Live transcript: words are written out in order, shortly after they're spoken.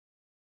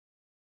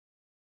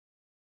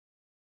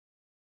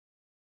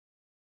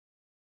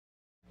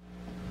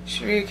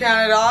Should we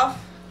count it off?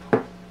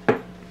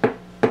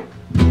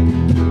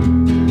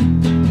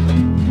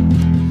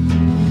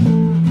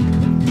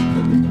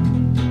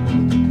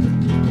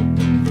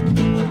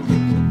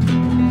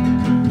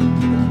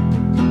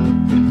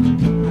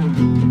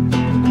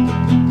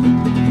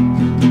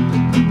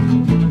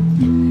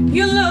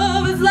 Your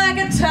love is like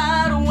a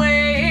tidal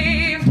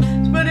wave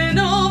spreading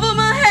over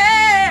my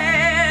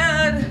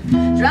head,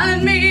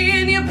 drowning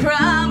me in your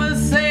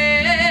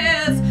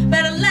promises,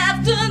 better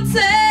left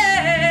unsaid.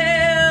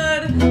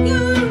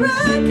 You're the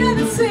right kind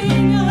of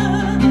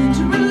singer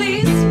to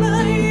release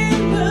my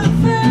inner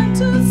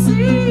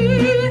fantasy,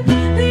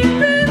 the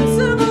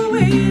invincible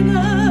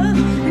winner,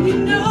 and you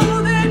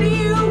know that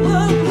you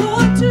are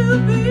born to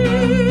be.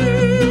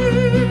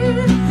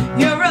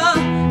 You're a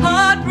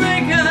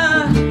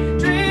heartbreaker,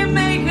 dream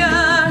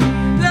maker,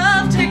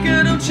 love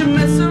taker, don't you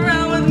mess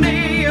around with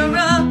me. You're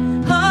a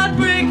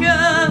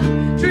heartbreaker,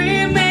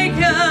 dream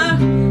maker,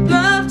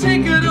 love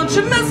taker, don't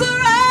you mess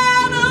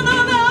around. No, no,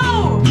 no.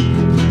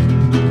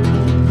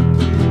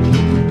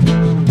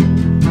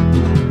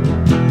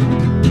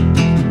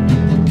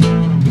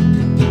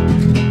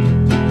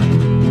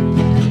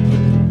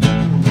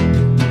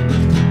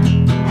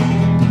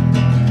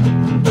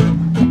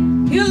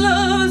 Your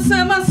love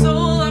set my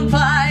soul on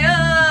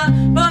fire,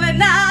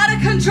 burning out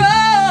of control.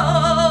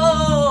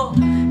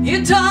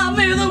 You taught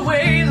me the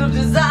ways of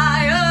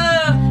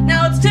desire,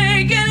 now it's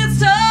taking its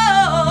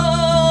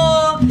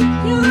toll.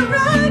 You're the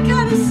right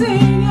kind of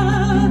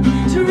singer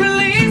to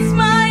release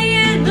my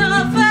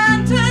inner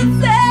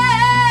fantasy,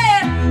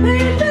 the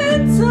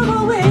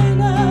invincible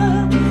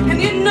winner, and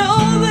you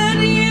know that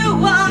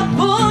you are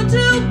born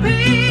to be.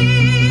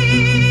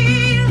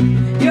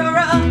 You're a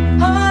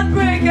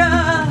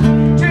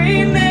heartbreaker,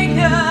 dream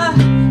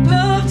maker,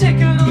 love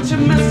taker, don't you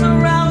mess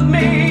around with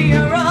me.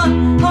 You're a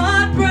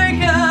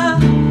heartbreaker,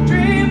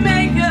 dream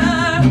maker,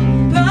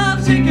 love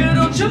taker,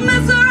 don't you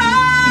mess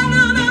around.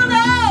 No, no, no.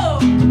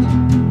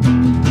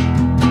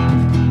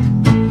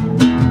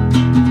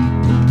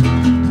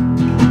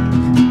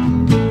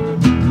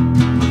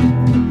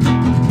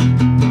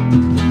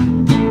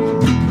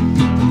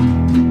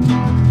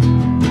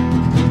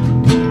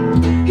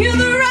 You're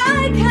the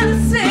right kind of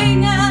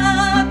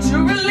singer to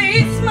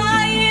release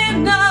my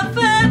inner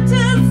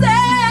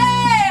fantasy,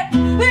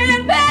 the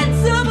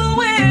invincible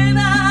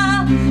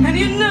winner, and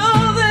you know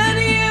that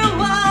you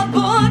are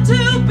born to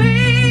be.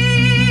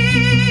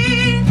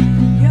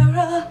 You're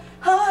a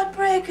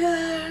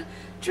heartbreaker,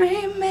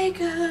 dream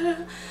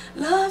maker,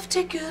 love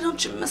taker,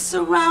 don't you mess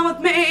around with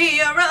me.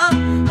 You're a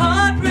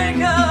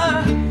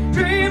heartbreaker,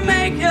 dream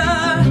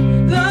maker,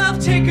 love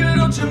taker,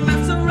 don't you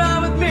mess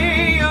around with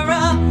me. You're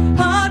a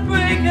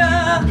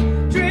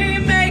heartbreaker,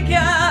 dream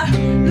maker,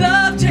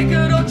 love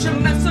taker, don't you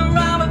mess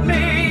around with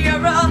me.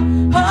 You're a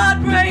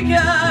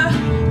heartbreaker,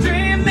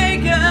 dream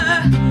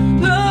maker,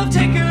 love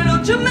taker,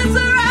 don't you mess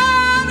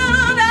around. No,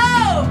 no,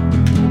 no.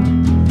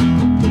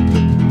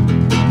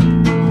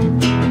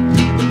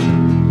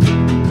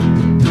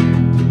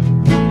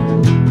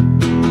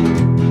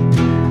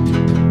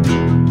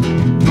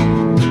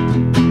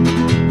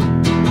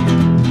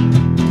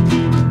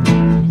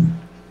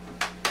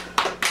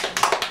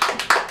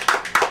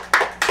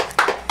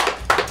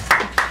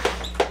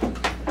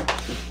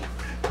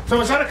 So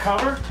is that a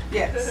cover?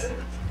 Yes.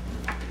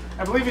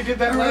 I believe you did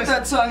that I wrote last.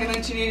 that song in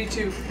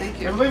 1982. Thank I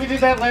you. believe you did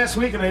that last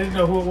week, and I didn't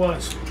know who it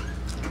was.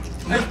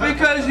 That's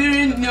because you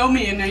didn't know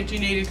me in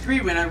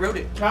 1983 when I wrote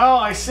it. Oh,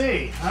 I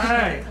see. All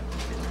right.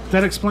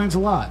 That explains a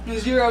lot. It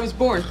was the year I was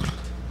born.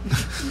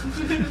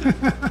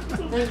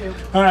 Thank you.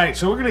 All right,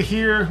 so we're gonna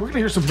hear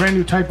some brand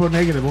new Typo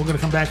Negative. We're gonna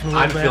come back in a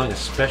little I'm bit. feeling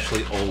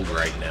especially old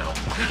right now.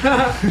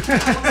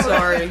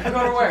 Sorry.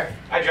 Go to where?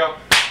 Hi, Joe.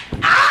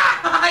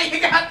 You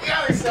got the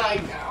other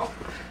side now.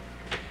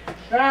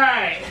 All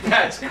right.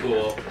 That's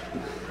cool.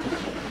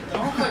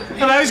 And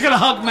now he's gonna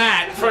hug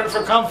Matt for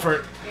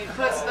comfort. He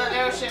puts the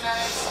lotion on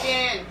his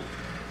skin.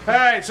 All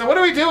right, so what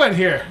are we doing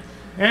here?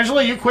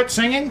 Angela, you quit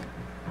singing?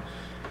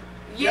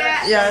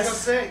 Yes.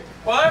 Yes.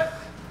 What?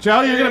 Joe,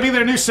 you're gonna be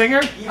their new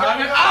singer? We're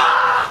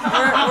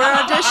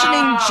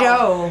auditioning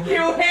Joe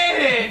You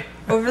hit it.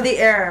 over the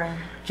air.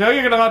 Joe,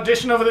 you're gonna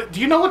audition over the. Do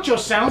you know what Joe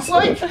sounds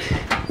like?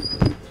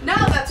 No,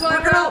 that's why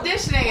we're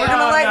auditioning. We're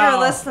gonna let no. your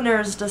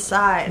listeners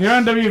decide. You're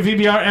on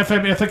WVBR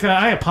FM Ithaca.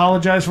 I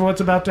apologize for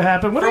what's about to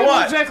happen. For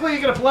what? exactly are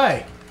you gonna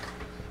play?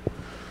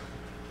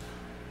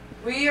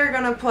 We are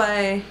gonna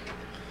play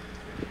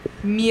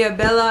Mia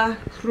Bella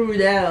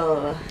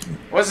Crudel.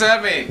 What's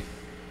that mean?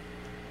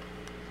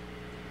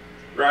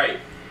 Right.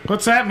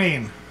 What's that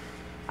mean?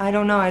 I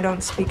don't know. I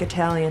don't speak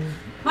Italian.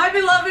 My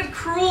beloved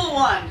cruel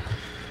one.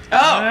 Oh,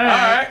 all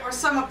right. Or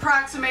some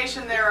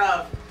approximation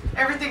thereof.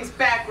 Everything's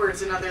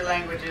backwards in other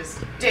languages.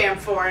 Damn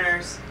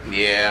foreigners.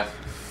 Yeah.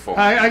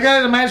 I got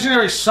an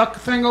imaginary suck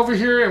thing over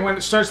here, and when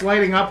it starts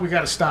lighting up, we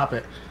gotta stop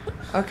it.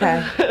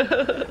 Okay.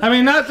 I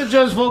mean, not that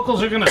Joe's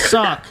vocals are gonna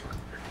suck.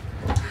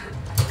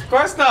 Of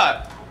course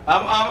not.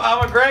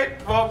 I'm a great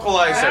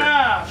vocalizer.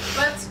 Yeah.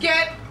 Let's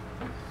get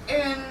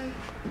in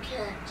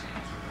character.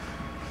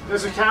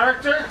 There's a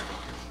character.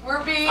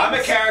 We're being. I'm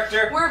a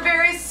character. We're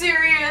very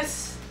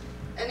serious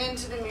and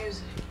into the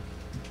music.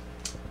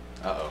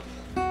 Uh-oh.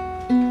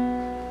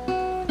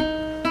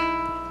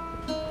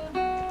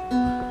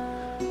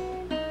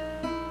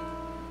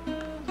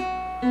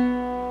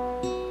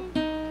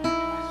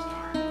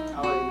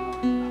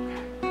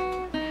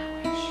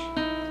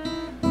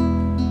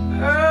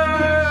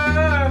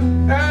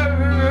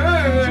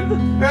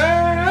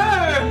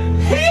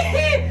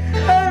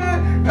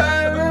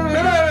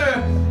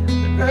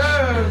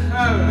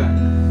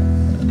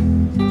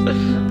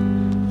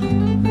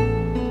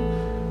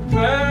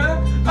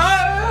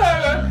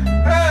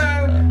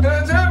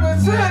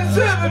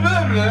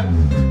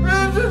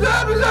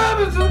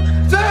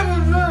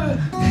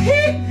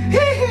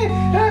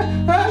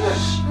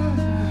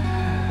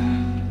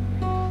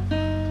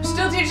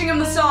 Still teaching him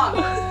the song.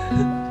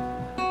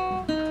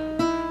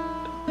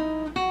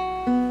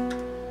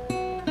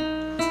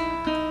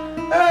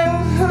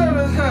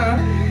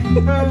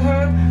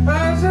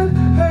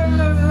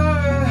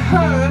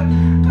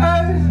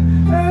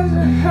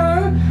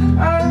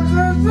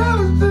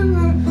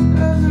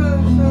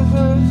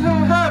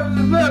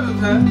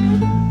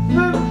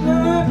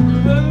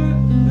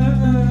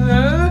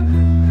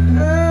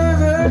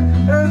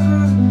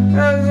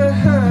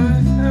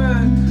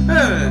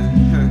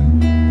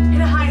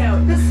 In a high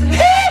note.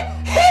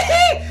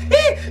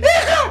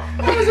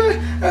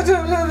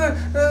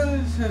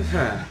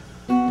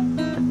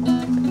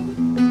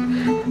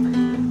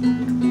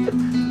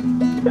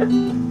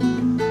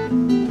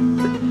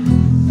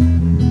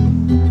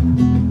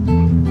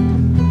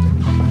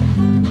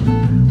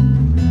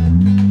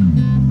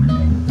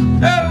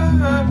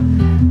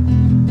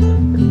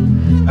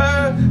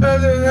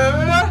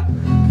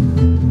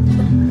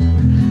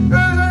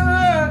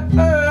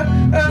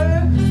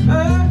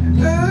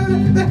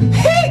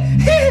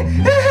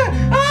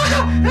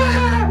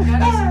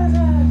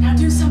 Now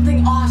do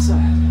something awesome.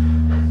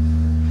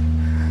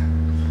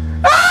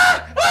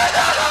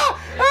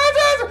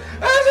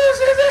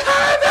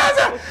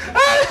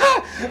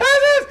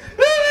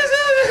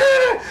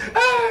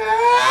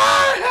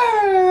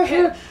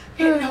 Hit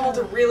and hold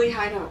a really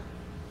high note.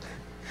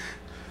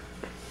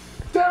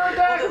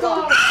 Hold it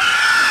long.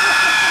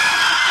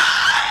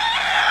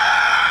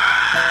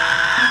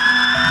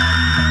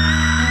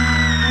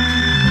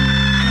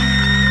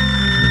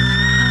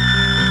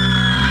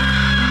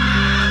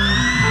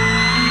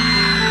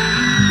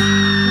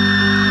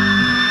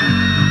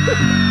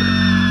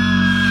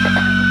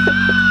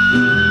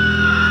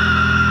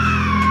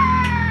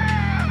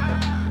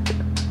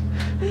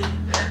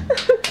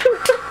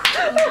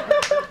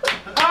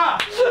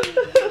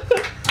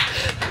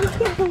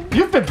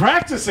 You've been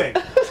practicing.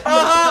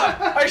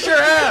 I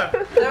sure have.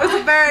 That was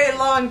a very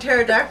long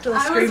pterodactyl I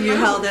was scream you moved.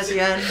 held at the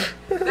end.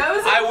 That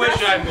was I wish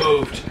I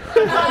moved.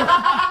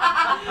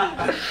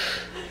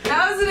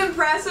 That was an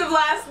impressive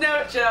last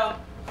note, Joe.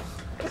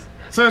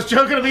 So is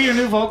Joe gonna be your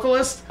new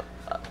vocalist?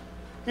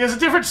 He has a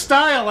different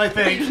style, I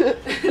think. We're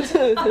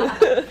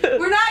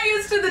not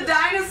used to the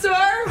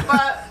dinosaur,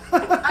 but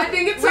I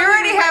think it's. We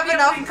already something have might be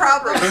enough able to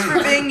problems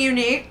for being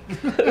unique.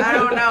 I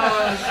don't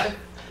know.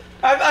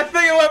 I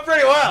think it went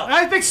pretty well.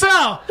 I think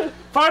so.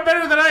 Far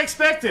better than I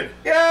expected.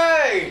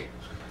 Yay!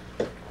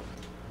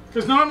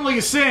 Because normally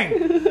you sing.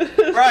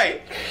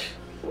 Right.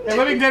 And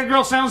Living Dead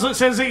Girl says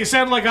that you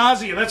sound like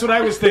Ozzy, and that's what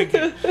I was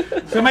thinking.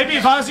 So maybe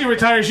if Ozzy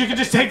retires, you could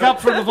just take up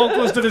for the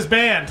vocalist of his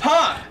band.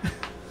 Huh?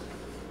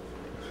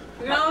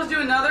 We can always do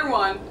another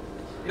one.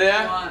 If you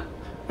Yeah. want.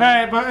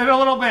 Alright, but in a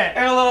little bit.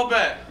 In a little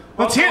bit.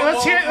 Let's hear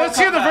We'll the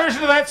come back.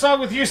 version of that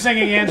song with you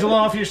singing, Angela,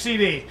 off your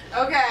CD.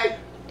 Okay.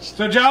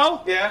 So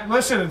Joe? Yeah?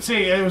 Listen and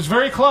see, it was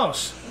very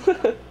close. Yeah,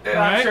 I'm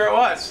Alright. sure it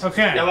was.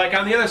 Okay. You're like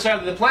on the other side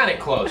of the planet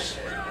close.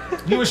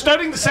 You were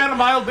starting to sound a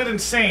mild bit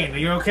insane. Are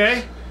you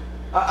okay?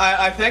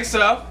 I think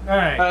so.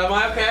 Alright. Am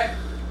I okay?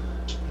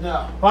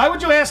 Why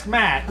would you ask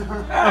Matt?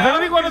 Of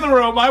anyone in the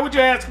room, why would you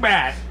ask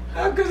Matt?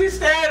 Because he's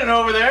standing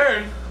over there.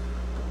 And...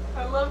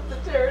 I love the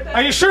pterodactyl.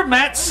 Are you sure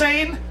Matt's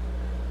sane?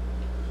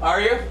 Are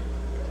you?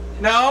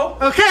 No?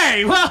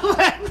 Okay, well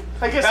then,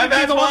 I guess That's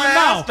you'd be the why one to I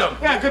know. asked him.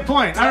 Yeah, good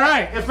point. All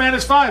right, if man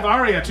is 5,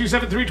 Aria,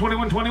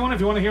 273-2121. If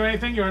you want to hear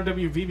anything, you're on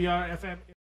WVBR FM.